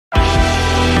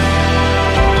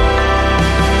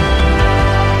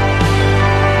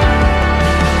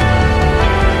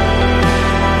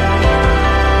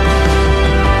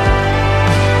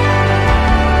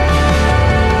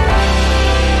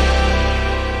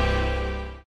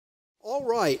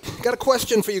right, got a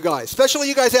question for you guys, especially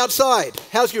you guys outside.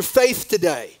 How's your faith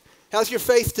today? How's your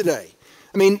faith today?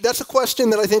 I mean, that's a question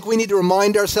that I think we need to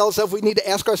remind ourselves of. We need to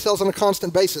ask ourselves on a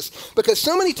constant basis. Because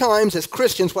so many times as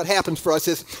Christians, what happens for us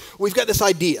is we've got this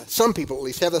idea. Some people at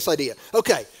least have this idea.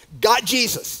 Okay, got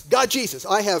Jesus.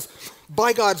 I have,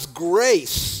 by God's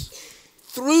grace,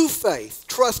 through faith,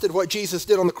 trusted what Jesus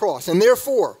did on the cross. And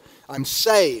therefore, I'm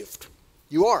saved.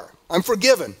 You are. I'm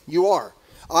forgiven. You are.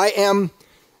 I am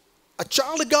a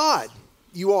child of God.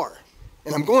 You are.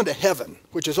 And I'm going to heaven,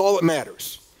 which is all that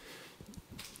matters.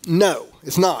 No,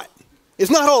 it's not. It's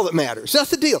not all that matters.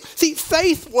 That's the deal. See,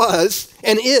 faith was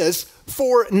and is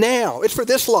for now. It's for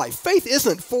this life. Faith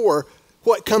isn't for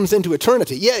what comes into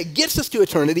eternity. Yeah, it gets us to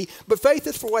eternity, but faith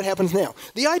is for what happens now.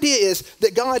 The idea is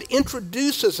that God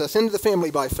introduces us into the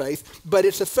family by faith, but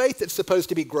it's a faith that's supposed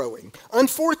to be growing.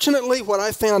 Unfortunately, what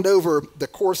I found over the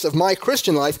course of my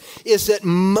Christian life is that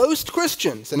most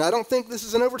Christians, and I don't think this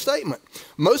is an overstatement,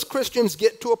 most Christians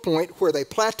get to a point where they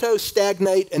plateau,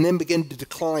 stagnate, and then begin to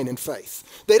decline in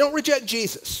faith. They don't reject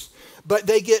Jesus, but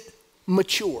they get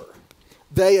mature.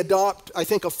 They adopt, I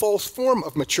think, a false form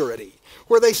of maturity,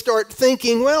 where they start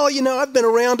thinking, well, you know, I've been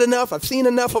around enough, I've seen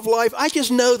enough of life, I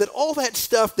just know that all that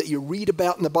stuff that you read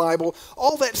about in the Bible,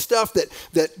 all that stuff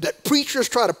that preachers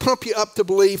try to pump you up to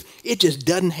believe, it just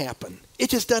doesn't happen. It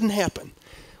just doesn't happen.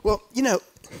 Well, you know,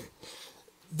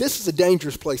 this is a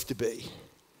dangerous place to be.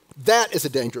 That is a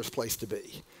dangerous place to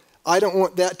be. I don't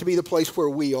want that to be the place where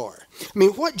we are. I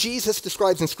mean, what Jesus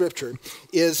describes in Scripture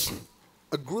is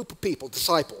a group of people,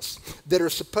 disciples, that are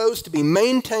supposed to be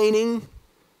maintaining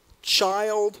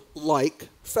childlike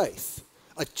faith,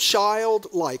 a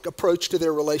childlike approach to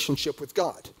their relationship with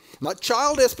God. Not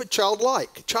childish, but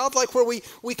childlike. Childlike where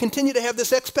we continue to have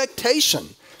this expectation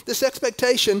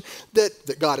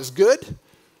that God is good,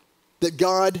 that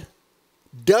God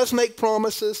does make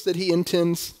promises that he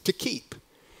intends to keep.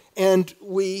 And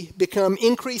we become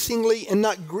increasingly and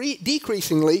not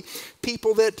decreasingly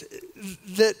people that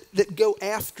go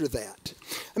after that.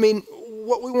 I mean,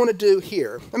 what we want to do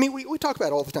here, I mean, we talk about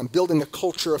it all the time, building a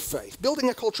culture of faith. Building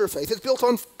a culture of faith is built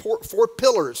on four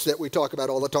pillars that we talk about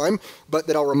all the time, but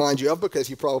that I'll remind you of because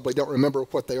you probably don't remember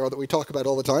what they are that we talk about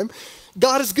all the time.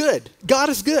 God is good. God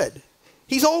is good.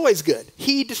 He's always good.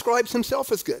 He describes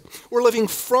himself as good. We're living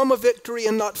from a victory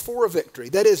and not for a victory.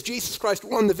 That is, Jesus Christ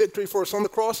won the victory for us on the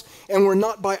cross, and we're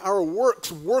not by our works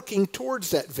working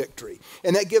towards that victory.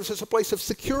 And that gives us a place of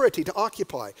security to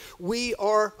occupy. We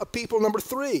are a people, number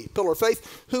 3, pillar of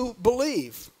faith, who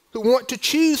believe, who want to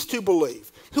choose to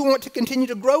believe, who want to continue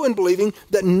to grow in believing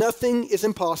that nothing is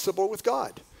impossible with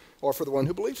God, or for the one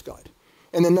who believes God.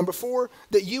 And then number 4,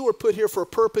 that you were put here for a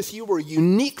purpose. You were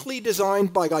uniquely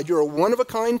designed by God. You're a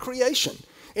one-of-a-kind creation.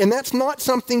 And that's not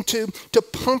something to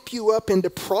pump you up into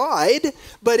pride,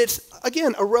 but it's,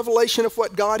 again, a revelation of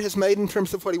what God has made in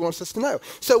terms of what he wants us to know.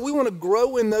 So we want to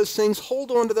grow in those things,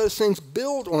 hold on to those things,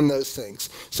 build on those things.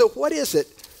 So what is it?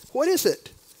 What is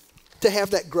it to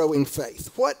have that growing faith?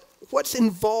 What's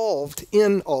involved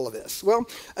in all of this? Well,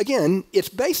 again, it's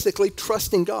basically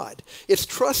trusting God. It's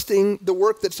trusting the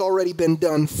work that's already been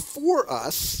done for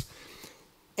us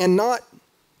and not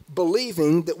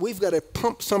believing that we've got to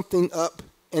pump something up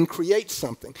and create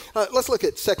something. Let's look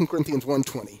at 2 Corinthians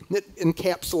 1:20. It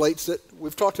encapsulates it.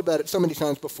 We've talked about it so many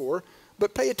times before,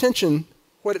 but pay attention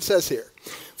what it says here.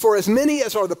 For as many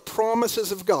as are the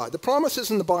promises of God, the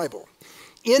promises in the Bible,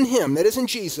 in him, that is in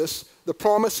Jesus, the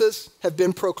promises have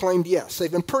been proclaimed yes.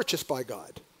 They've been purchased by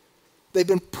God. They've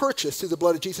been purchased through the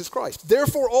blood of Jesus Christ.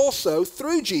 Therefore also,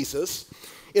 through Jesus,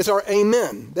 is our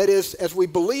amen. That is, as we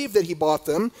believe that he bought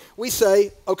them, we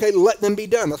say, okay, let them be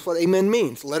done. That's what amen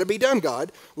means. Let it be done,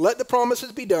 God. Let the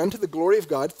promises be done to the glory of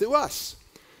God through us.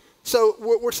 So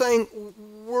we're saying,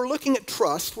 we're looking at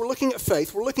trust, we're looking at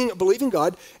faith, we're looking at believing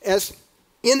God as,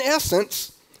 in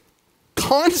essence,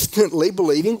 constantly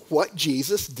believing what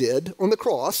Jesus did on the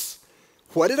cross,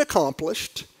 what it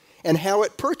accomplished, and how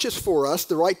it purchased for us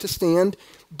the right to stand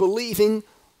believing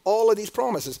all of these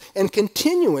promises and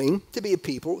continuing to be a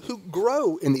people who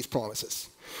grow in these promises.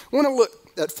 I want to look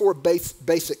at 4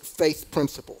 basic faith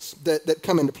principles that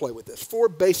come into play with this. 4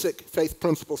 basic faith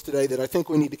principles today that I think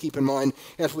we need to keep in mind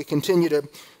as we continue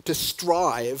to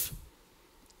strive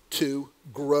to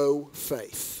grow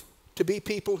faith, to be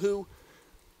people who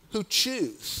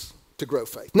choose to grow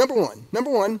faith. Number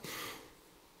one,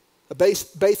 a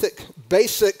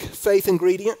basic faith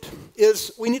ingredient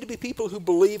is we need to be people who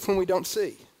believe when we don't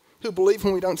see. Who believe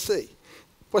when we don't see.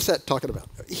 What's that talking about?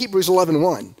 Hebrews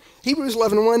 11:1. Hebrews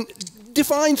 11:1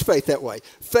 defines faith that way.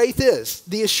 Faith is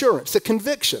the assurance, the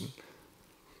conviction,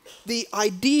 the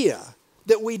idea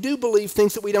that we do believe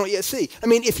things that we don't yet see. I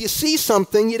mean, if you see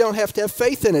something, you don't have to have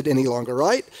faith in it any longer,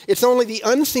 right? It's only the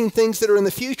unseen things that are in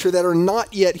the future that are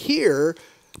not yet here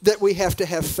that we have to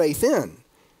have faith in.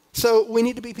 So we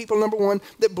need to be people, number one,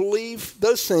 that believe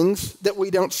those things that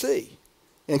we don't see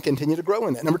and continue to grow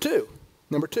in that. Number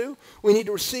two, we need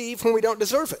to receive when we don't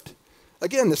deserve it.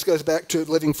 Again, this goes back to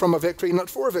living from a victory, not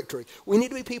for a victory. We need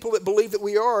to be people that believe that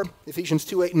we are, Ephesians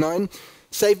 2:8-9,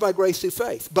 saved by grace through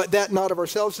faith, but that not of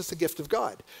ourselves, it's the gift of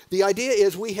God. The idea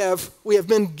is we have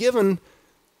been given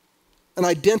an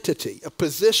identity, a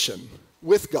position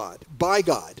with God, by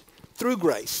God, through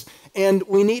grace. And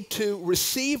we need to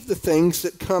receive the things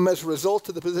that come as a result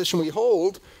of the position we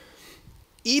hold,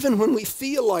 even when we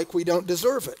feel like we don't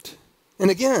deserve it.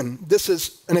 And again, this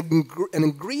is an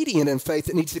ingredient in faith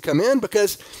that needs to come in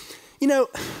because, I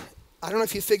don't know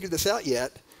if you figured this out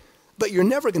yet, but you're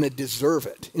never going to deserve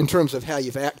it in terms of how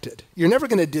you've acted. You're never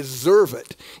going to deserve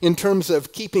it in terms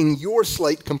of keeping your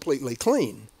slate completely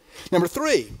clean. Number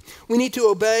three, we need to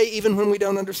obey even when we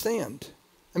don't understand.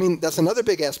 I mean, that's another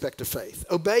big aspect of faith,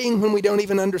 obeying when we don't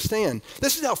even understand.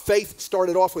 This is how faith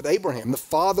started off with Abraham, the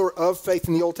father of faith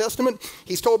in the Old Testament.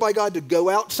 He's told by God to go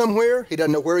out somewhere. He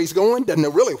doesn't know where he's going, doesn't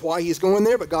know really why he's going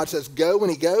there, but God says go when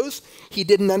he goes. He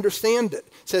didn't understand it.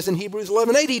 It says in Hebrews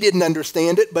 11:8, he didn't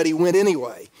understand it, but he went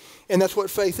anyway. And that's what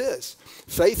faith is.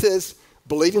 Faith is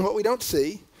believing what we don't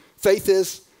see. Faith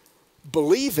is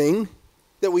believing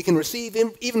that we can receive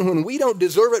even when we don't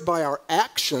deserve it by our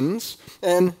actions.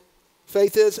 And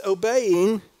faith is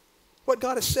obeying what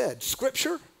God has said.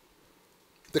 Scripture,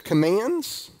 the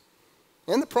commands,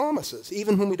 and the promises,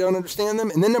 even when we don't understand them.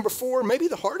 And then number four, maybe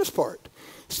the hardest part,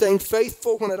 staying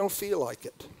faithful when I don't feel like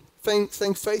it.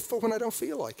 Staying faithful when I don't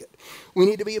feel like it. We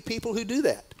need to be a people who do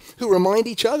that, who remind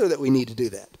each other that we need to do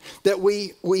that, that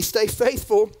we stay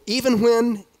faithful even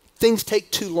when things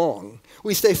take too long.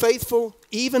 We stay faithful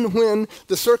even when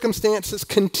the circumstances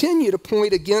continue to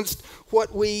point against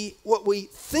what we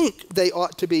think they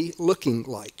ought to be looking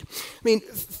like. I mean,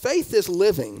 faith is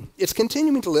living. It's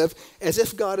continuing to live as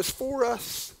if God is for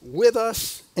us, with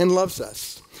us, and loves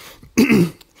us.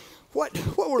 What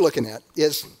we're looking at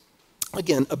is,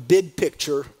 again, a big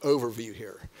picture overview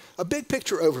here. A big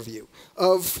picture overview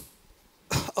of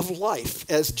life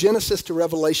as Genesis to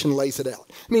Revelation lays it out.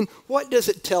 I mean, what does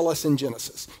it tell us in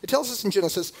Genesis? It tells us in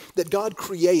Genesis that God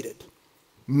created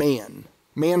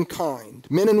mankind,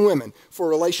 men and women, for a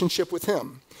relationship with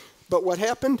him. But what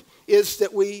happened is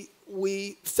that we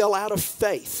fell out of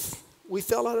faith. We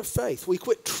fell out of faith. We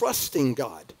quit trusting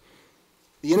God.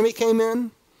 The enemy came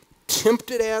in,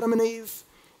 tempted Adam and Eve,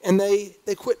 and they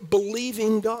quit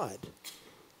believing God.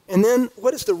 And then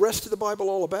what is the rest of the Bible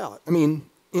all about? I mean,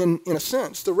 in a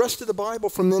sense, the rest of the Bible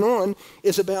from then on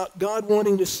is about God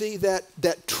wanting to see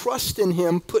that trust in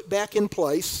him put back in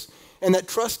place and that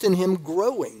trust in him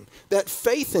growing, that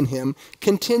faith in him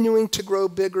continuing to grow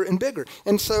bigger and bigger.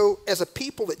 And so as a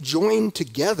people that join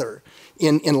together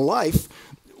in life,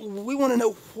 we want to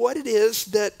know what it is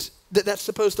that's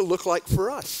supposed to look like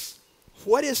for us.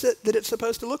 What is it that it's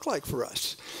supposed to look like for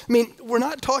us? I mean, we're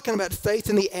not talking about faith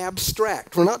in the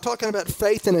abstract. We're not talking about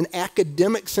faith in an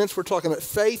academic sense. We're talking about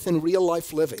faith in real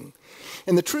life living.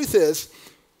 And the truth is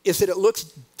that it looks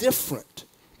different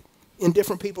in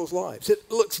different people's lives.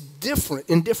 It looks different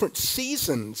in different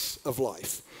seasons of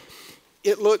life.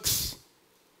 It looks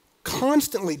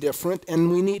constantly different,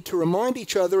 and we need to remind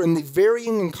each other in the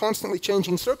varying and constantly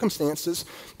changing circumstances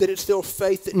that it's still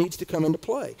faith that needs to come into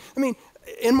play. I mean,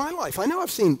 in my life, I know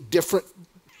I've seen different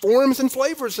forms and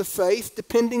flavors of faith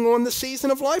depending on the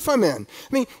season of life I'm in.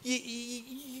 I mean,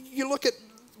 you look at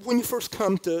when you first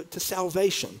come to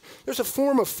salvation, there's a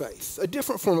form of faith, a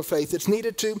different form of faith that's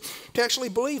needed to actually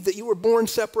believe that you were born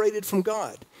separated from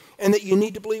God and that you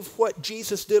need to believe what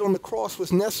Jesus did on the cross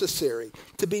was necessary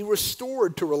to be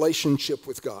restored to relationship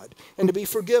with God and to be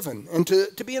forgiven and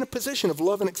to be in a position of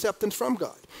love and acceptance from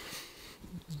God.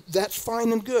 That's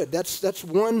fine and good. That's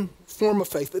one form of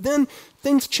faith. But then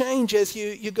things change as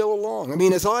you go along. I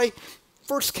mean, as I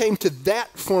first came to that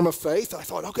form of faith, I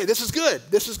thought, okay, this is good.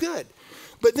 This is good.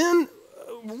 But then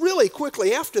really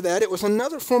quickly after that, it was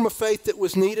another form of faith that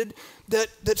was needed that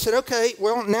said, okay,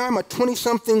 well, now I'm a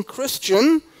 20-something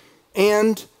Christian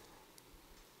and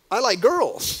I like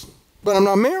girls, but I'm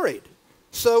not married.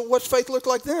 So what's faith look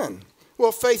like then?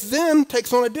 Well, faith then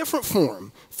takes on a different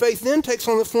form. Faith then takes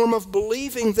on the form of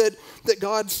believing that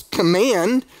God's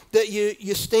command that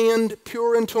you stand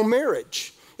pure until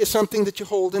marriage is something that you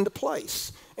hold into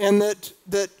place, and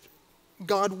that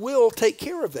God will take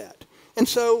care of that. And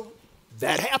so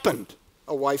that happened.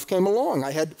 a wife came along.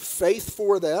 I had faith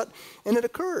for that, and it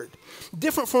occurred.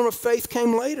 Different form of faith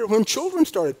came later when children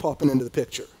started popping into the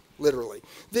picture, literally.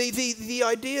 The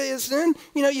idea is then,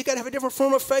 you got to have a different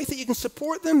form of faith that you can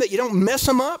support them, that you don't mess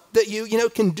them up, that you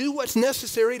can do what's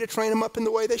necessary to train them up in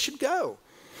the way they should go.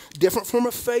 Different form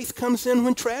of faith comes in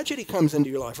when tragedy comes into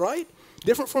your life, right?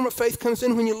 Different form of faith comes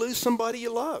in when you lose somebody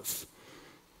you love.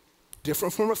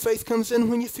 Different form of faith comes in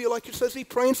when you feel like you're supposed to be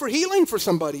praying for healing for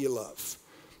somebody you love.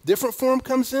 Different form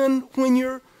comes in when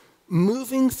you're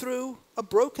moving through a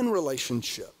broken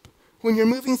relationship, when you're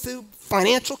moving through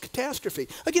financial catastrophe.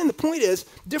 Again, the point is,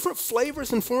 different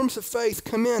flavors and forms of faith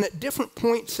come in at different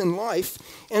points in life,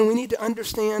 and we need to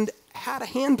understand how to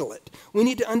handle it. We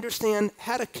need to understand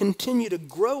how to continue to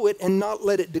grow it and not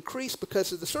let it decrease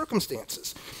because of the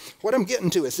circumstances. What I'm getting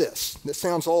to is this. This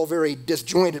sounds all very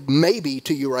disjointed maybe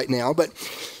to you right now, but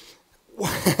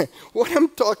what I'm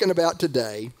talking about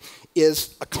today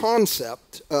is a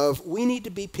concept of we need to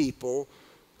be people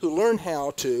who learn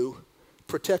how to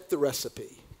protect the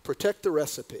recipe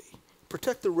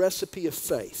of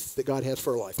faith that God has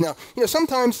for our life. Now,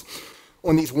 sometimes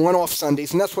on these one-off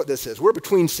Sundays, and that's what this is. We're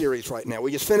between series right now.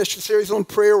 We just finished a series on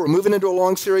prayer. We're moving into a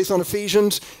long series on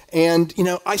Ephesians. And,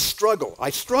 I struggle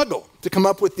to come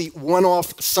up with the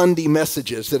one-off Sunday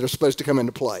messages that are supposed to come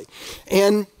into play.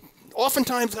 And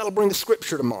oftentimes that'll bring a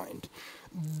scripture to mind.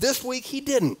 This week he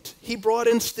didn't. He brought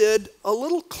instead a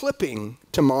little clipping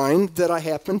to mind that I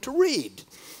happened to read.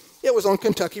 It was on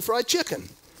Kentucky Fried Chicken.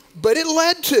 But it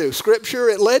led to scripture.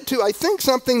 It led to, I think,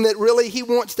 something that really he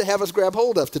wants to have us grab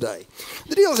hold of today.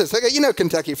 The deal is this. Okay,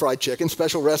 Kentucky Fried Chicken,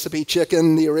 special recipe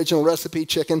chicken, the original recipe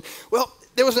chicken. Well,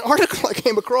 there was an article I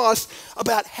came across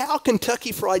about how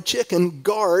Kentucky Fried Chicken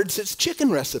guards its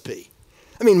chicken recipe.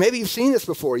 I mean, maybe you've seen this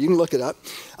before. You can look it up.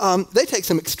 They take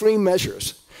some extreme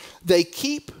measures. They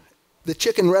keep the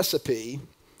chicken recipe,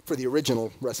 for the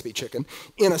original recipe chicken,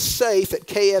 in a safe at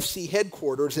KFC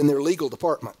headquarters in their legal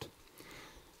department.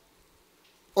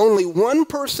 Only one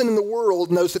person in the world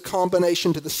knows the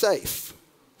combination to the safe,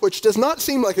 which does not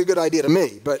seem like a good idea to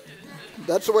me, but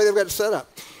that's the way they've got it set up.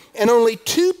 And only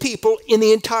 2 people in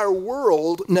the entire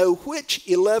world know which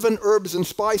 11 herbs and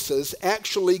spices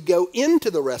actually go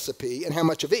into the recipe and how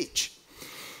much of each.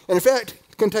 And in fact,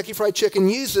 Kentucky Fried Chicken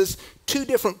uses 2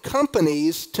 different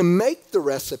companies to make the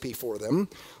recipe for them.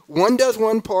 One does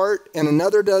one part and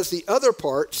another does the other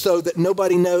part so that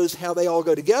nobody knows how they all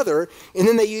go together. And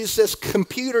then they use this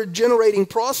computer generating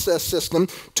process system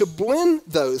to blend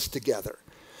those together.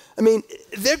 I mean,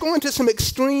 they're going to some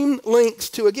extreme lengths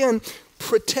to, again,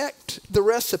 protect the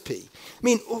recipe. I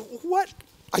mean, what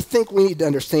I think we need to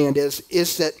understand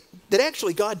is that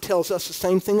actually God tells us the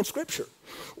same thing in Scripture.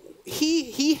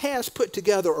 He has put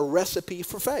together a recipe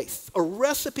for faith, a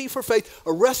recipe for faith,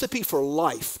 a recipe for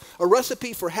life, a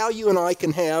recipe for how you and I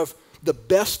can have the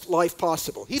best life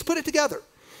possible. He's put it together.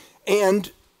 And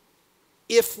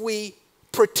if we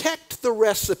protect the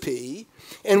recipe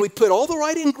and we put all the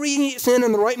right ingredients in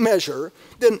the right measure,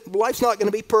 then life's not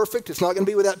going to be perfect. It's not going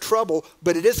to be without trouble,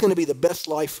 but it is going to be the best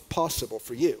life possible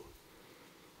for you.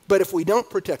 But if we don't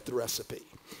protect the recipe,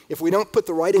 if we don't put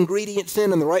the right ingredients in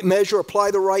the right measure,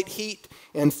 apply the right heat,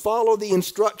 and follow the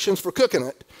instructions for cooking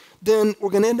it, then we're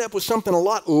going to end up with something a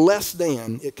lot less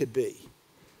than it could be.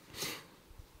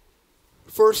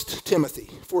 1 Timothy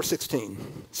 4:16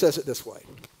 says it this way.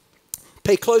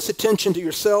 Pay close attention to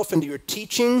yourself and to your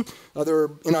teaching. Other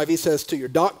NIV says to your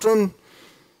doctrine.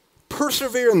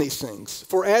 Persevere in these things,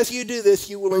 for as you do this,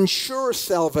 you will ensure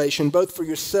salvation both for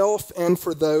yourself and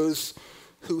for those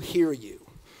who hear you.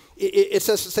 It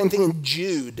says the same thing in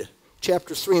Jude,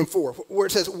 chapters 3 and 4, where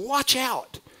it says, watch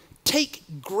out, take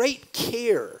great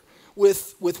care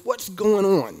with what's going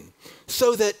on,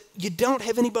 so that you don't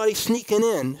have anybody sneaking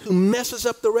in who messes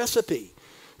up the recipe,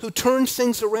 who turns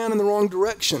things around in the wrong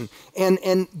direction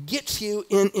and gets you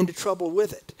into trouble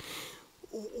with it.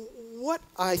 What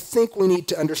I think we need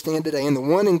to understand today, and the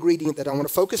one ingredient that I want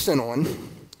to focus in on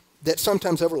that's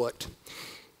sometimes overlooked,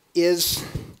 is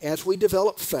as we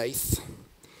develop faith,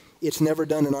 it's never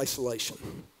done in isolation.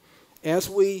 As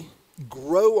we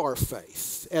grow our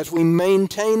faith, as we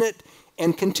maintain it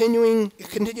and continue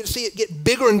to see it get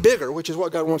bigger and bigger, which is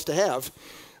what God wants to have,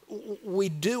 we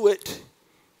do it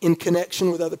in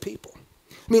connection with other people.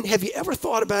 I mean, have you ever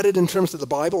thought about it in terms of the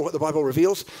Bible, what the Bible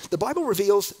reveals? The Bible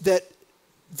reveals that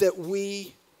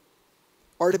we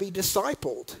are to be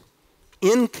discipled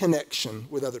in connection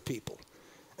with other people.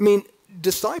 I mean,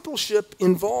 discipleship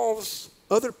involves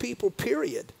other people,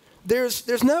 period.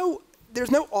 There's no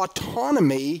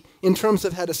autonomy in terms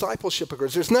of how discipleship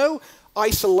occurs. There's no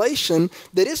isolation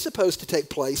that is supposed to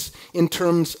take place in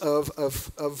terms of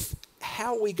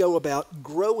how we go about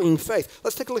growing faith.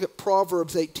 Let's take a look at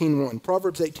Proverbs 18:1.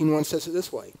 Proverbs 18:1 says it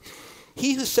this way.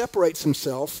 He who separates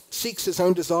himself seeks his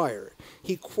own desire.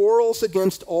 He quarrels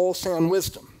against all sound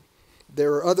wisdom.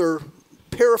 There are other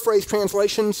paraphrase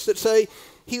translations that say,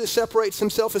 he who separates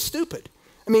himself is stupid.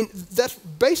 I mean, that's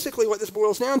basically what this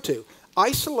boils down to.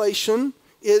 Isolation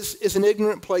is an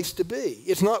ignorant place to be.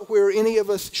 It's not where any of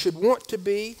us should want to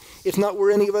be. It's not where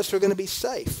any of us are going to be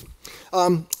safe.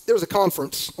 There was a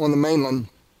conference on the mainland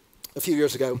a few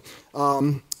years ago,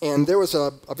 and there was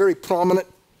a very prominent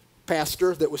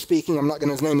pastor that was speaking. I'm not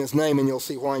going to name his name, and you'll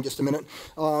see why in just a minute.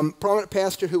 Prominent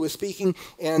pastor who was speaking,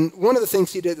 and one of the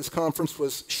things he did at this conference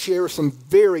was share some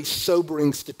very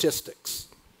sobering statistics.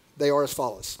 They are as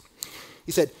follows.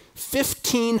 He said,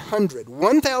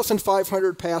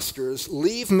 1,500 pastors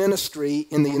leave ministry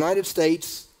in the United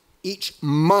States each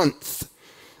month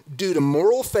due to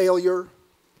moral failure,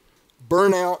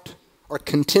 burnout, or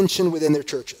contention within their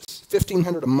churches.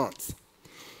 1,500 a month.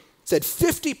 Said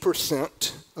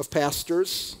 50% of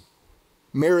pastors'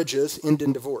 marriages end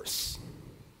in divorce.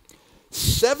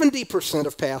 70%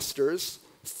 of pastors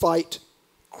fight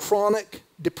chronic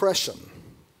depression.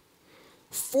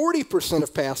 40%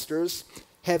 of pastors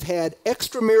have had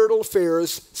extramarital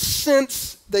affairs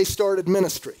since they started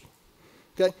ministry.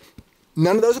 Okay?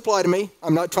 None of those apply to me.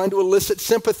 I'm not trying to elicit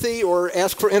sympathy or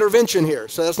ask for intervention here,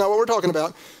 so that's not what we're talking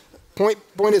about. Point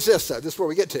is this, though. This is where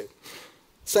we get to.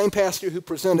 Same pastor who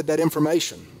presented that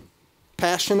information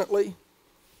passionately,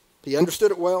 he understood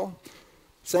it well.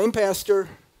 Same pastor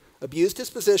abused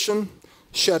his position,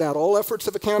 shut out all efforts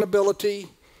of accountability,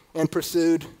 and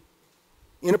pursued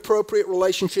inappropriate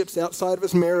relationships outside of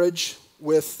his marriage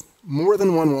with more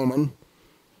than one woman,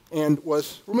 and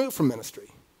was removed from ministry.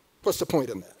 What's the point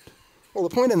in that? Well,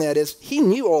 the point in that is he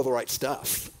knew all the right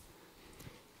stuff.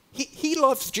 He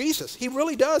loves Jesus. He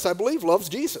really does, I believe, loves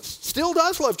Jesus. Still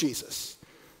does love Jesus.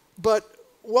 But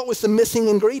what was the missing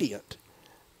ingredient?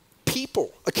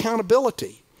 People,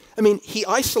 accountability. I mean, he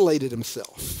isolated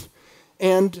himself.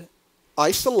 And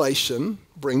isolation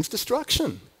brings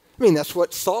destruction. I mean, that's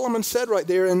what Solomon said right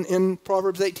there in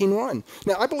Proverbs 18:1.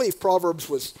 Now, I believe Proverbs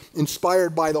was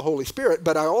inspired by the Holy Spirit,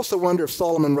 but I also wonder if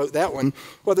Solomon wrote that one,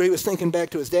 whether he was thinking back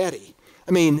to his daddy.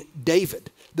 I mean,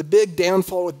 David, the big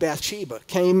downfall with Bathsheba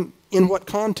came in what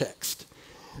context?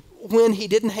 When he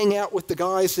didn't hang out with the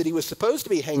guys that he was supposed to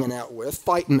be hanging out with,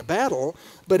 fighting the battle,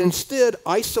 but instead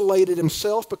isolated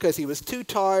himself because he was too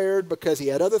tired, because he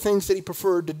had other things that he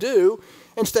preferred to do,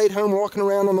 and stayed home walking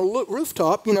around on the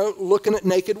rooftop, looking at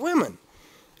naked women.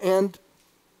 And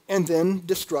then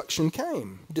destruction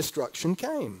came. Destruction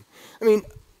came. I mean,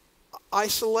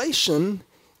 isolation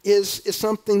is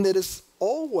something that is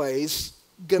always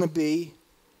going to be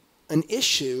an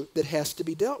issue that has to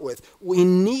be dealt with. We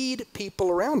need people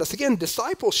around us. Again,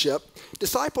 discipleship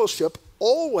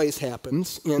always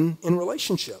happens in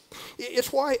relationship.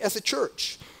 It's why, as a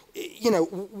church,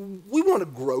 we want to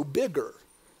grow bigger.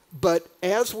 But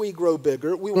as we grow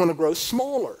bigger, we want to grow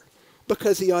smaller.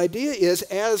 Because the idea is,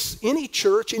 as any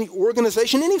church, any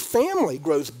organization, any family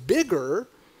grows bigger,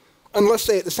 unless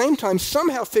they at the same time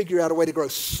somehow figure out a way to grow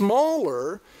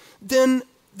smaller, then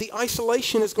the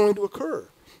isolation is going to occur.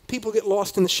 People get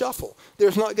lost in the shuffle.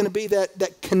 There's not going to be that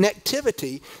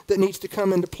connectivity that needs to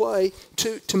come into play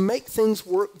to make things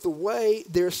work the way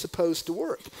they're supposed to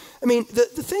work. I mean,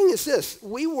 the thing is this.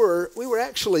 We were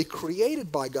actually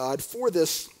created by God for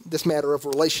this matter of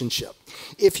relationship.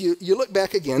 If you look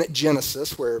back again at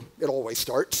Genesis, where it always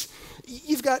starts,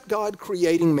 you've got God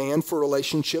creating man for a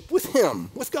relationship with him,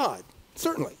 with God,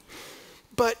 certainly.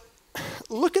 But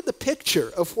look at the picture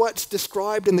of what's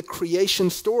described in the creation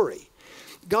story.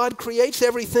 God creates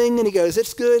everything, and he goes,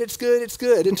 it's good, it's good, it's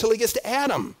good, until he gets to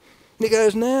Adam. And he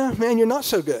goes, nah, man, you're not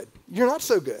so good. You're not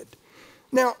so good.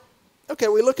 Now, okay,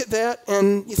 we look at that,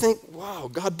 and you think, wow,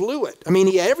 God blew it. I mean,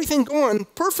 he had everything going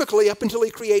perfectly up until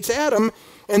he creates Adam,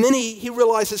 and then he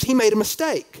realizes he made a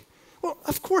mistake. Well,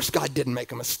 of course God didn't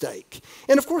make a mistake.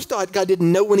 And of course God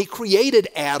didn't know when he created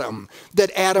Adam that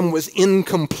Adam was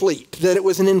incomplete, that it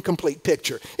was an incomplete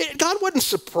picture. God wasn't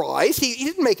surprised. He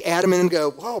didn't make Adam and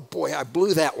go, oh boy, I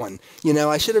blew that one.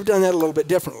 I should have done that a little bit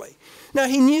differently. Now,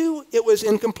 he knew it was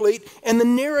incomplete, and the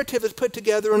narrative is put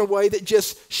together in a way that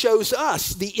just shows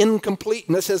us the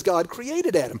incompleteness as God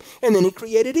created Adam. And then he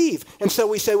created Eve. And so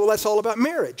we say, well, that's all about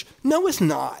marriage. No, it's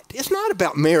not. It's not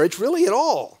about marriage really at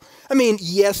all. I mean,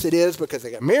 yes, it is because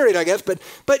they got married, I guess, but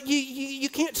you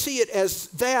can't see it as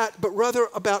that, but rather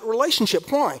about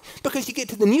relationship. Why? Because you get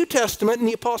to the New Testament and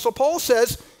the Apostle Paul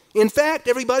says, in fact,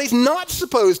 everybody's not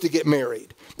supposed to get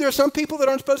married. There are some people that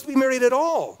aren't supposed to be married at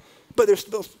all. but they're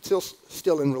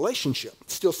still in relationship,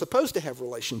 still supposed to have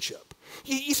relationship.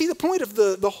 You see, the point of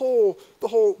the whole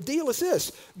deal is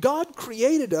this. God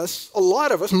created us, a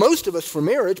lot of us, most of us for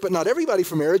marriage, but not everybody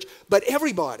for marriage, but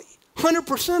everybody,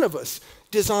 100% of us,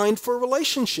 designed for a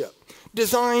relationship,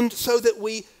 designed so that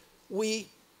we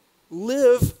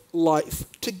live life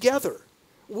together.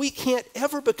 We can't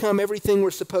ever become everything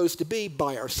we're supposed to be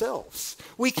by ourselves.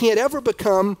 We can't ever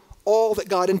become all that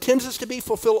God intends us to be,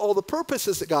 fulfill all the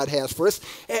purposes that God has for us,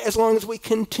 as long as we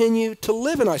continue to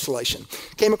live in isolation.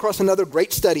 Came across another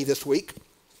great study this week.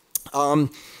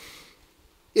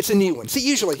 It's a new one. See,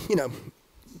 usually,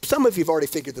 some of you have already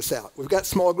figured this out. We've got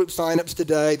small group signups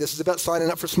today. This is about signing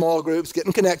up for small groups,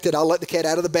 getting connected. I'll let the cat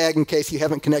out of the bag in case you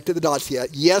haven't connected the dots yet.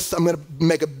 Yes, I'm going to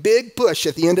make a big push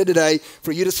at the end of today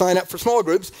for you to sign up for small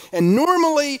groups. And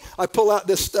normally, I pull out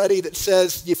this study that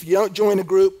says if you don't join a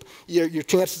group, your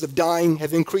chances of dying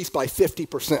have increased by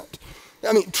 50%.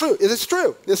 I mean, true. This is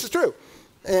true. This is true.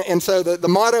 And so the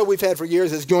motto we've had for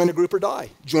years is join a group or die.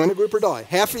 Join a group or die.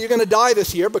 Half of you are going to die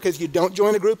this year because you don't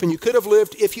join a group, and you could have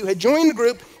lived if you had joined the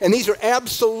group. And these are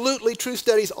absolutely true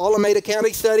studies. Alameda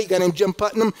County study, a guy named Jim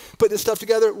Putnam put this stuff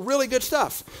together. Really good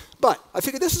stuff. But I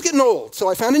figured this is getting old, so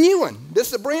I found a new one. This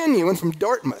is a brand new one from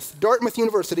Dartmouth. Dartmouth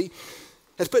University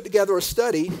has put together a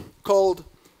study called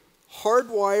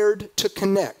Hardwired to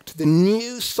Connect, the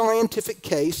new scientific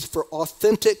case for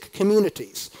authentic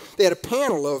communities. They had a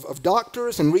panel of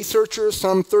doctors and researchers,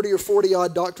 some 30 or 40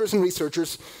 odd doctors and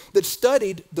researchers, that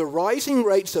studied the rising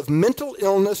rates of mental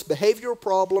illness, behavioral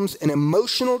problems, and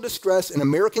emotional distress in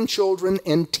American children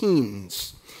and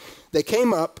teens. They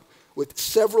came up with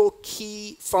several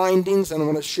key findings, and I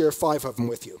want to share 5 of them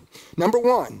with you. Number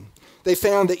 1, they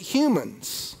found that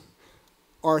humans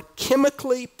are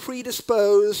chemically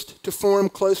predisposed to form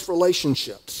close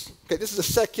relationships. Okay, this is a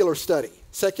secular study,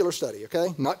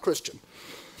 okay, not Christian.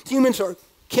 Humans are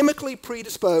chemically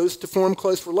predisposed to form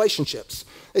close relationships.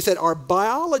 They said our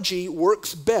biology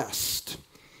works best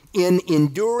in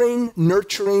enduring,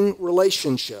 nurturing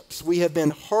relationships. We have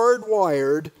been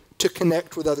hardwired to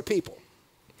connect with other people.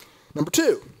 Number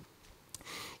 2,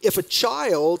 if a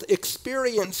child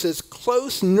experiences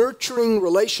close, nurturing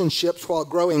relationships while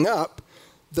growing up,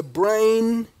 the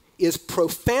brain is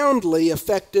profoundly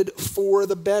affected for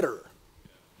the better.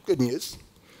 Good news.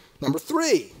 Number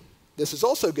 3, this is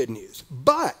also good news.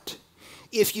 But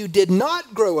if you did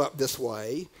not grow up this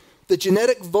way, the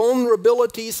genetic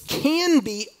vulnerabilities can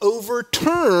be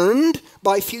overturned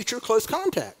by future close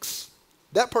contacts.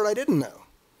 That part I didn't know.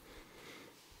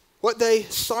 What they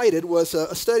cited was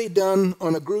a study done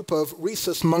on a group of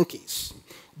rhesus monkeys,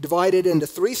 divided into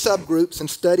 3 subgroups and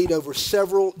studied over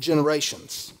several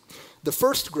generations. The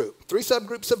first group, 3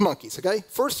 subgroups of monkeys, okay?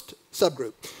 First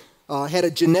subgroup had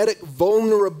a genetic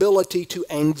vulnerability to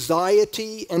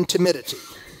anxiety and timidity.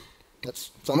 That's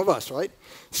some of us, right?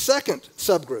 Second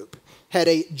subgroup had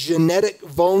a genetic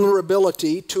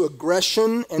vulnerability to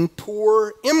aggression and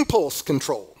poor impulse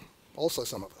control. Also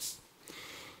some of us.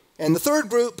 And the third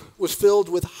group was filled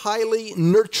with highly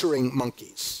nurturing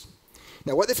monkeys.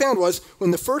 Now, what they found was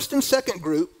when the first and second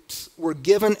groups were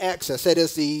given access, that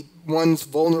is, the ones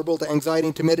vulnerable to anxiety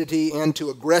and timidity and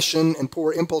to aggression and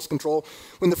poor impulse control,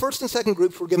 when the first and second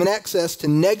groups were given access to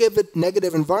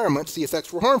negative environments, the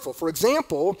effects were harmful. For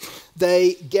example,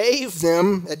 they gave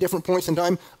them, at different points in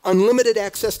time, unlimited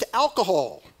access to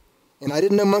alcohol. And I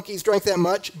didn't know monkeys drank that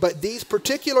much, but these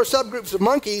particular subgroups of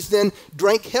monkeys then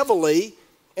drank heavily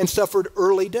and suffered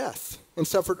early death.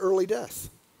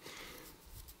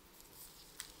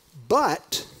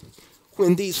 But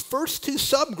when these first 2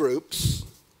 subgroups,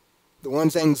 the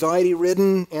ones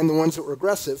anxiety-ridden and the ones that were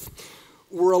aggressive,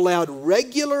 were allowed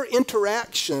regular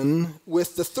interaction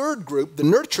with the third group, the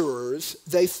nurturers,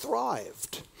 they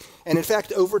thrived. And in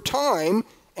fact, over time,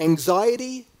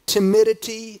 anxiety,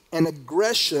 timidity, and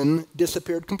aggression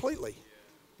disappeared completely.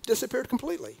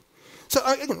 So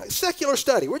again, secular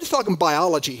study. We're just talking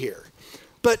biology here.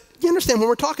 But you understand, when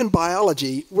we're talking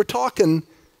biology, we're talking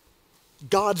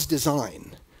God's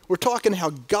design. We're talking how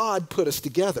God put us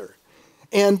together.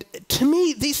 And to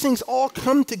me, these things all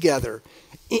come together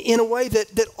in a way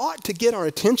that ought to get our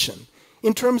attention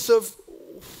in terms of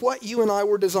what you and I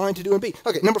were designed to do and be.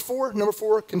 Okay, number four,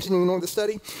 continuing on with the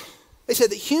study. They said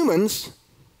that humans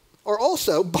are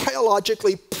also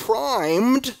biologically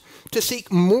primed to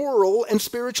seek moral and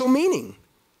spiritual meaning.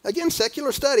 Again,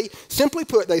 secular study. Simply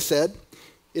put, they said,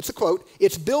 it's a quote,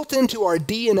 it's built into our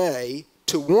DNA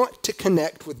to want to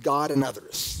connect with God and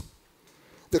others.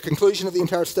 The conclusion of the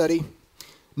entire study,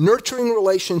 nurturing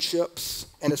relationships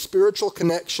and a spiritual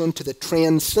connection to the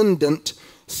transcendent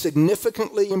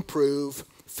significantly improve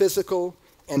physical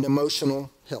and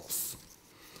emotional health.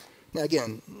 Now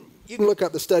again, you can look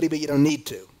up the study, but you don't need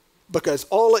to, because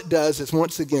all it does is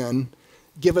once again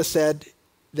give us that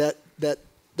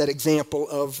example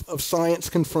of science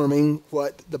confirming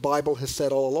what the Bible has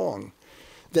said all along,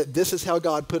 that this is how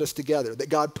God put us together, that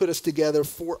God put us together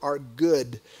for our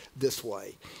good this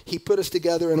way. He put us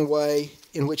together in a way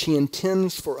in which he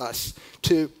intends for us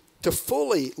to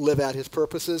fully live out his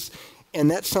purposes, and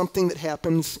that's something that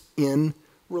happens in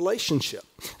relationship.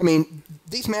 I mean,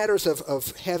 these matters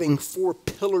of having 4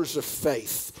 pillars of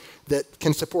faith that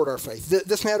can support our faith,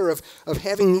 this matter of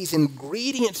having these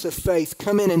ingredients of faith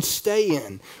come in and stay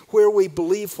in, where we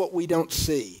believe what we don't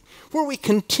see, where we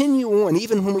continue on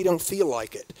even when we don't feel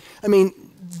like it. I mean,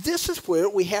 this is where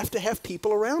we have to have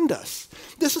people around us.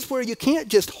 This is where you can't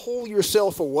just hole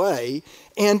yourself away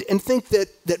and think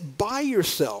that by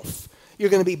yourself you're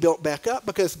going to be built back up,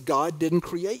 because God didn't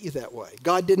create you that way.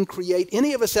 God didn't create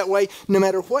any of us that way, no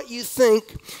matter what you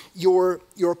think your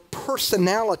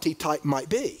personality type might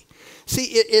be. See,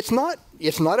 it's not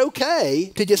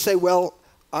okay to just say, well,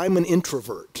 I'm an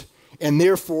introvert, and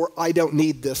therefore I don't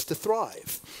need this to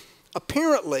thrive.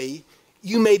 Apparently,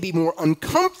 you may be more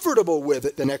uncomfortable with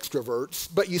it than extroverts,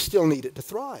 but you still need it to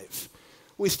thrive.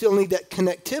 We still need that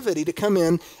connectivity to come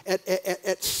in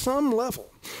at some level.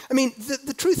 I mean,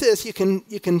 the truth is you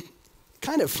can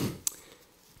kind of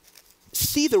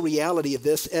see the reality of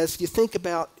this as you think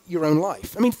about your own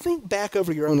life. I mean, think back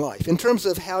over your own life in terms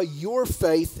of how your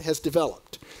faith has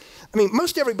developed. I mean,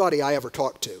 most everybody I ever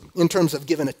talked to, in terms of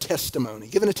giving a testimony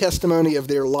of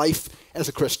their life as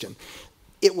a Christian,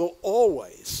 it will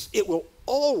always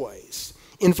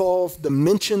involve the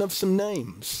mention of some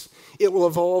names. It will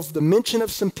involve the mention of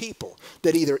some people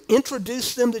that either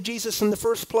introduced them to Jesus in the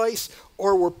first place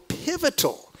or were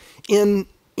pivotal in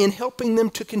helping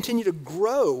them to continue to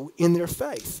grow in their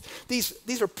faith.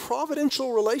 These are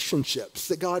providential relationships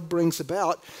that God brings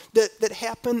about that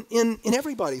happen in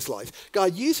everybody's life.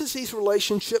 God uses these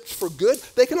relationships for good.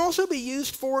 They can also be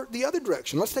used for the other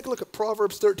direction. Let's take a look at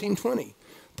Proverbs 13:20.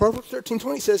 Proverbs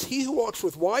 13:20 says, "He who walks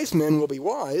with wise men will be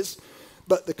wise,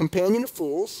 but the companion of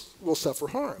fools will suffer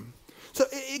harm." So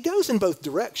it goes in both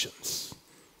directions.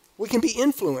 We can be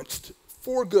influenced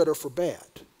for good or for bad.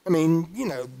 I mean,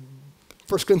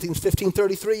 1 Corinthians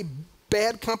 15:33,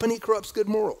 bad company corrupts good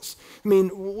morals. I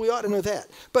mean, we ought to know that.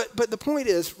 But the point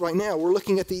is, right now, we're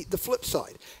looking at the flip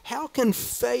side. How can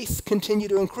faith continue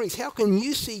to increase? How can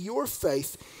you see your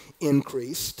faith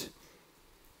increased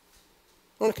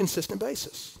on a consistent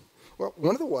basis? Well,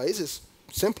 one of the ways is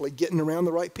simply getting around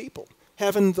the right people.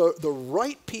 Having the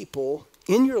right people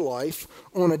in your life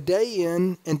on a day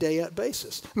in and day out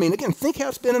basis. I mean, again, think how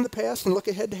it's been in the past and look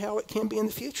ahead to how it can be in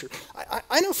the future.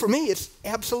 I know for me, it's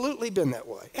absolutely been that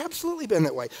way. Absolutely been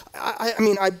that way.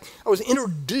 I was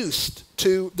introduced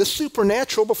to the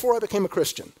supernatural before I became a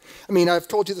Christian. I mean, I've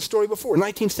told you the story before. In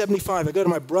 1975, I go to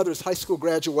my brother's high school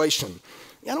graduation.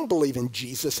 I don't believe in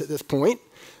Jesus at this point.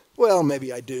 Well,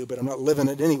 maybe I do, but I'm not living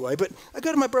it anyway. But I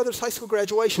go to my brother's high school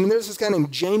graduation, and there's this guy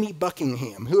named Jamie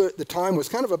Buckingham, who at the time was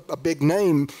kind of a big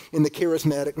name in the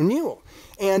charismatic renewal.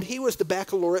 And he was the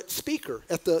baccalaureate speaker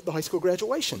at the high school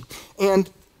graduation. And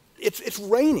it's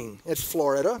raining. It's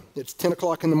Florida. It's 10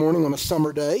 o'clock in the morning on a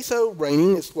summer day, so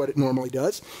raining is what it normally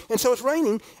does. And so it's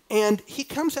raining, and he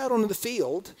comes out onto the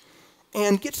field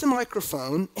and gets the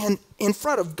microphone, and in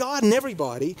front of God and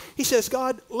everybody, he says,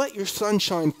 "God, let your sun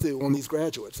shine through on these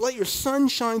graduates. Let your sun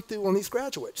shine through on these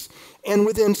graduates." And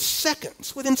within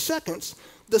seconds,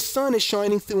 the sun is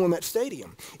shining through on that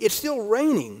stadium. It's still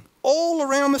raining all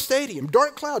around the stadium,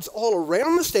 dark clouds all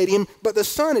around the stadium, but the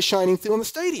sun is shining through on the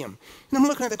stadium. And I'm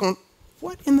looking at that going,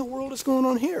 what in the world is going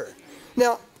on here?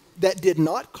 Now, that did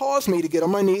not cause me to get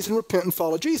on my knees and repent and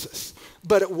follow Jesus.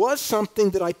 But it was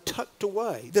something that I tucked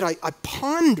away, that I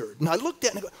pondered, and I looked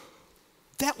at and I go,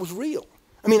 that was real.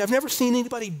 I mean, I've never seen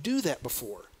anybody do that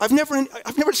before. I've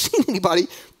never seen anybody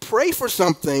pray for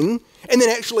something and then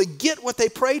actually get what they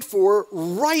prayed for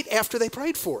right after they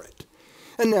prayed for it.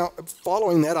 And now,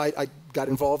 following that, I got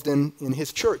involved in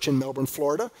his church in Melbourne,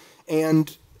 Florida,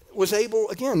 and was able,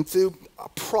 again, through a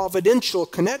providential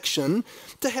connection,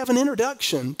 to have an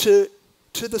introduction to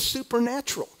the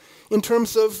supernatural in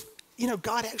terms of,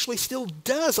 God actually still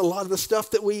does a lot of the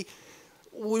stuff that we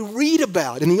read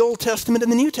about in the Old Testament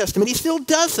and the New Testament. He still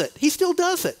does it. He still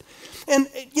does it. And,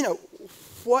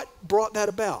 what brought that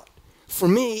about? For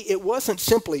me, it wasn't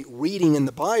simply reading in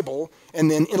the Bible and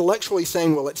then intellectually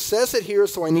saying, well, it says it here,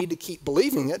 so I need to keep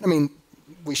believing it. I mean,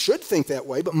 we should think that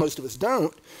way, but most of us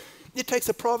don't. It takes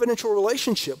a providential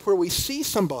relationship where we see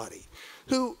somebody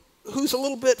who's a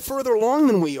little bit further along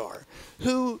than we are,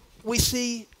 who we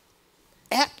see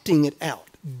acting it out,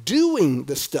 doing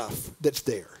the stuff that's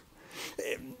there.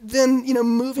 Then,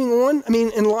 moving on,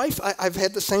 in life, I've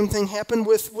had the same thing happen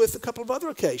with a couple of other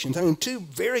occasions. Two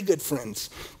very good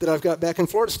friends that I've got back in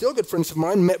Florida, still good friends of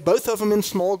mine, met both of them in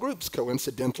small groups,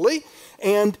 coincidentally.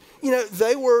 And,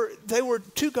 they were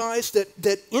two guys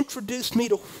that introduced me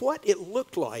to what it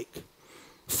looked like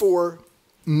for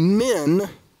men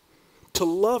to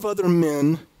love other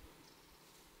men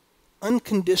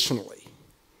unconditionally,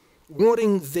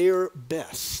 wanting their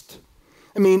best.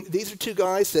 These are two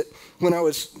guys that when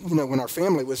our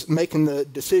family was making the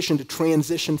decision to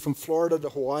transition from Florida to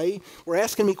Hawaii, were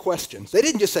asking me questions. They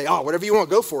didn't just say, whatever you want,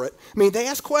 go for it. They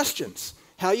asked questions.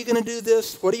 How are you going to do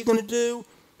this? What are you going to do?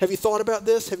 Have you thought about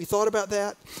this? Have you thought about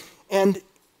that? And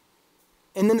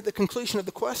then at the conclusion of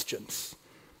the questions,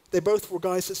 they both were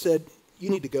guys that said, you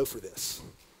need to go for this.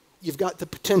 You've got the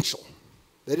potential.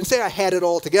 They didn't say I had it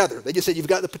all together. They just said, you've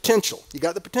got the potential. You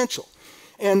got the potential.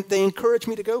 And they encouraged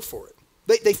me to go for it.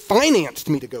 They financed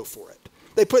me to go for it.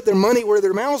 They put their money where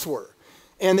their mouths were.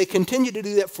 And they continued to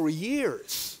do that for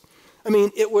years.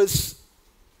 It was,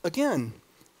 again,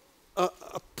 a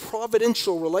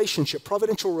providential relationship,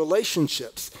 providential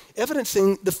relationships,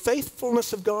 evidencing the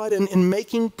faithfulness of God in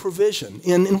making provision,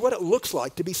 in what it looks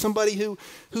like to be somebody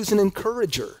who's an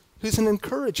encourager. The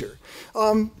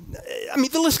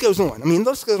list goes on. The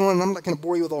list goes on, and I'm not going to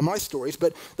bore you with all my stories,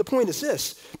 but the point is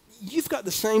this. You've got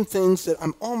the same things that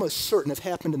I'm almost certain have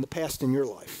happened in the past in your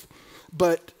life.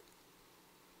 But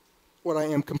what I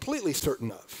am completely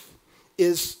certain of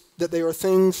is that there are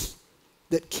things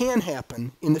that can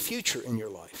happen in the future in your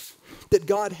life. That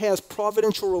God has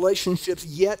providential relationships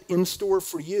yet in store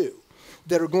for you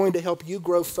that are going to help you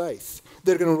grow faith,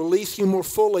 that are going to release you more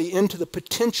fully into the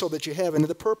potential that you have, into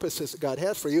the purposes that God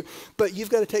has for you. But you've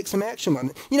got to take some action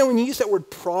on it. When you use that word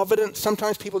providence,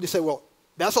 sometimes people just say, well,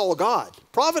 that's all God.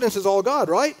 Providence is all God,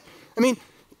 right?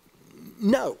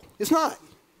 No, it's not.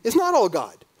 It's not all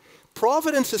God.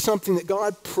 Providence is something that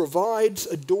God provides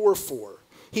a door for.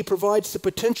 He provides the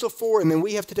potential for, and then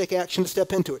we have to take action to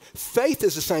step into it. Faith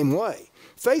is the same way.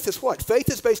 Faith is what? Faith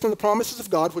is based on the promises of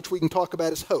God, which we can talk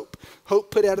about as hope.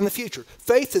 Hope put out in the future.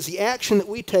 Faith is the action that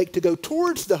we take to go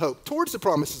towards the hope, towards the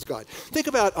promises of God. Think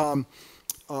about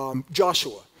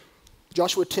Joshua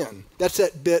 10. That's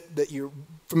that bit that you're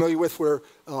familiar with where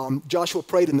Joshua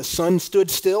prayed and the sun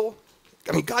stood still.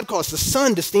 God caused the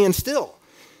sun to stand still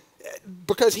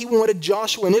because he wanted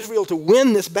Joshua and Israel to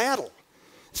win this battle.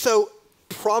 So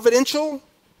providential,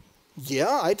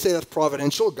 yeah, I'd say that's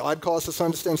providential. God caused the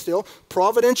sun to stand still.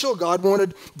 Providential, God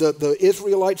wanted the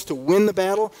Israelites to win the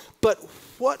battle. But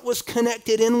what was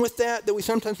connected in with that we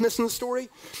sometimes miss in the story?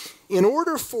 In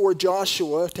order for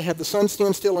Joshua to have the sun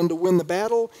stand still and to win the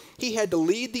battle, he had to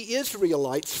lead the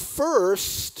Israelites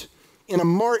first in a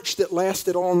march that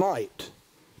lasted all night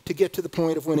to get to the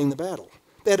point of winning the battle.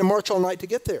 They had to march all night to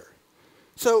get there.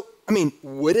 So,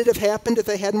 would it have happened if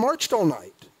they had marched all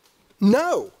night?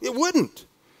 No, it wouldn't.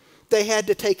 They had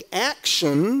to take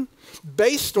action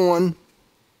based on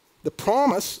the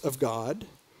promise of God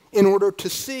in order to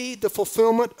see the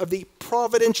fulfillment of the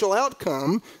providential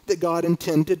outcome that God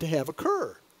intended to have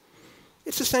occur.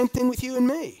 It's the same thing with you and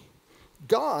me.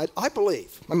 God, I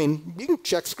believe, you can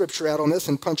check Scripture out on this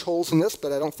and punch holes in this,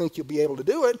 but I don't think you'll be able to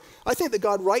do it. I think that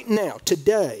God right now,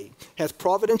 today, has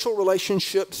providential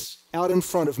relationships out in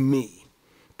front of me,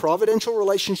 providential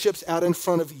relationships out in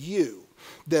front of you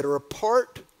that are a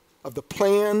part of the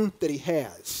plan that he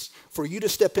has for you to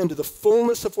step into the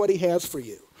fullness of what he has for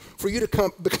you. For you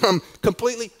to become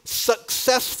completely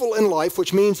successful in life,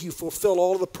 which means you fulfill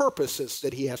all of the purposes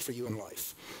that he has for you in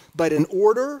life. But in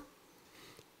order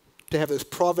to have those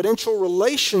providential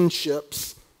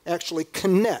relationships actually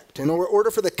connect, in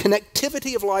order for the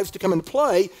connectivity of lives to come into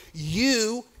play,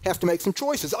 you have to make some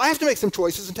choices. I have to make some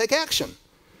choices and take action.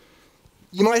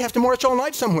 You might have to march all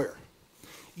night somewhere.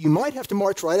 You might have to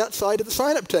march right outside of the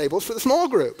sign-up tables for the small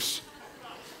groups.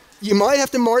 You might have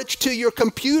to march to your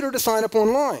computer to sign up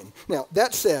online. Now,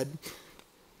 that said,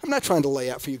 I'm not trying to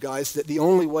lay out for you guys that the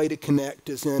only way to connect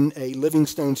is in a Living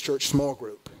Stones Church small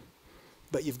group.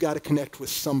 But you've got to connect with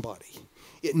somebody.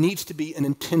 It needs to be an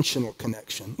intentional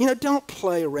connection. Don't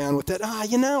play around with that.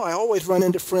 I always run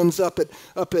into friends up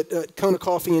at Kona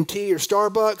Coffee and Tea or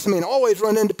Starbucks. I always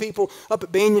run into people up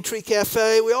at Banyan Tree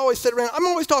Cafe. We always sit around. I'm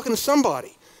always talking to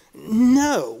somebody.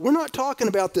 No, we're not talking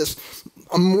about this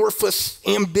amorphous,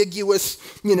 ambiguous,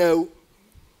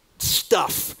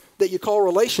 stuff that you call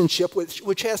relationship,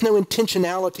 which has no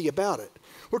intentionality about it.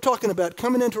 We're talking about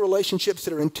coming into relationships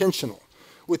that are intentional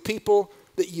with people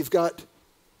that you've got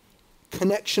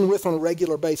connection with on a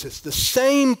regular basis. The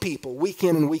same people week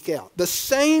in and week out. The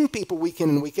same people week in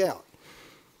and week out.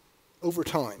 over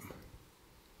time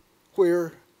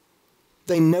where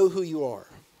they know who you are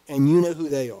and you know who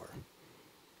they are.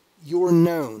 You're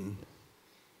known.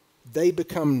 They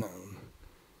become known.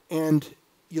 And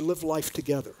you live life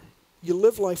together. You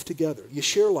live life together. You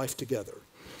share life together.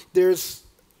 There's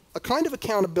a kind of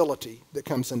accountability that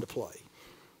comes into play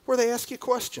where they ask you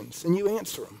questions and you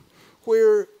answer them,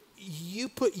 where you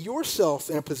put yourself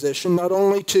in a position not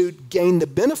only to gain the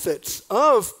benefits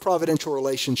of providential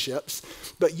relationships,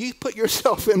 but you put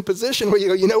yourself in a position where you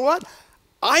go, you know what?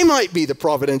 I might be the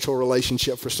providential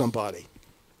relationship for somebody.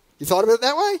 You thought of it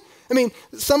that way? I mean,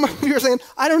 some of you are saying,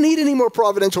 I don't need any more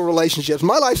providential relationships.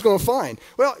 My life's going fine.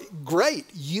 Well, great.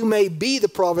 You may be the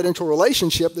providential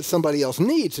relationship that somebody else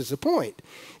needs is the point.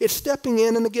 It's stepping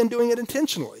in and, again, doing it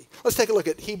intentionally. Let's take a look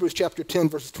at Hebrews chapter 10,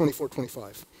 verses 24,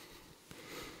 25.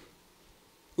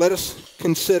 Let us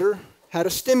consider how to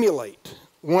stimulate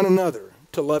one another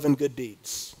to love and good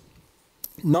deeds,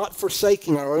 not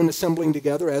forsaking our own assembling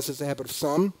together, as is the habit of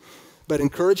some, but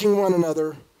encouraging one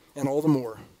another, and all the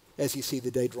more as you see the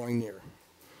day drawing near.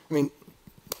 I mean,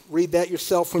 read that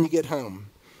yourself when you get home.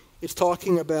 It's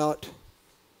talking about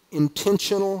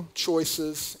intentional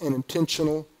choices and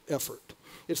intentional effort.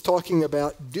 It's talking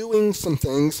about doing some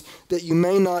things that you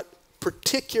may not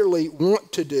particularly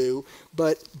want to do,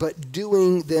 but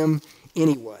doing them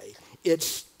anyway.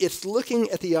 It's looking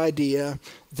at the idea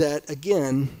that,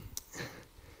 again,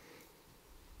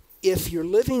 if you're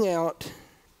living out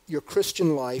your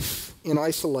Christian life in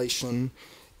isolation,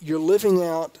 you're living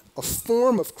out a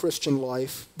form of Christian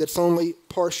life that's only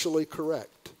partially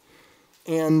correct.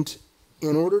 And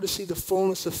in order to see the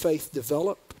fullness of faith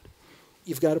develop,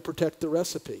 you've got to protect the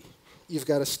recipe. You've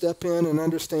got to step in and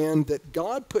understand that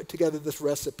God put together this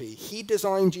recipe. He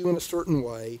designed you in a certain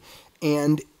way,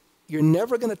 and you're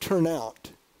never going to turn out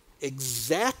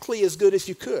exactly as good as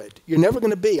you could. I'm never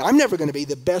going to be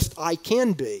the best I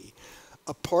can be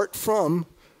apart from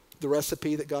the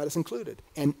recipe that God has included.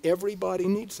 And everybody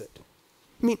needs it.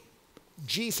 I mean,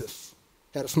 Jesus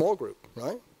had a small group,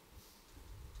 right?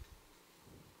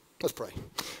 Let's pray.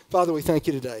 Father, we thank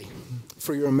you today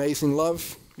for your amazing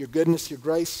love, your goodness, your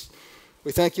grace.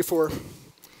 We thank you for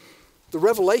the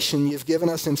revelation you've given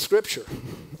us in Scripture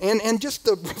and just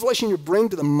the revelation you bring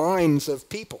to the minds of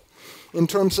people in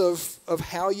terms of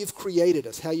how you've created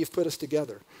us, how you've put us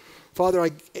together. Father,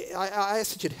 I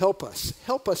ask that you'd help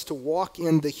us to walk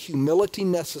in the humility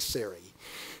necessary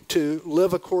to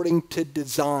live according to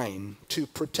design, to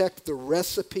protect the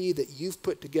recipe that you've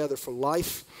put together for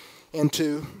life, and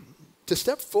to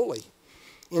step fully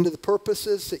into the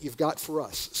purposes that you've got for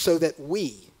us so that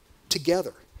we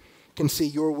together can see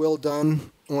your will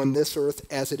done on this earth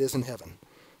as it is in heaven,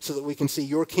 so that we can see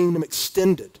your kingdom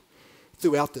extended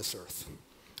throughout this earth.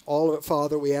 All of it,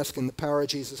 Father, we ask in the power of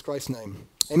Jesus Christ's name.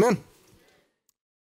 Amen.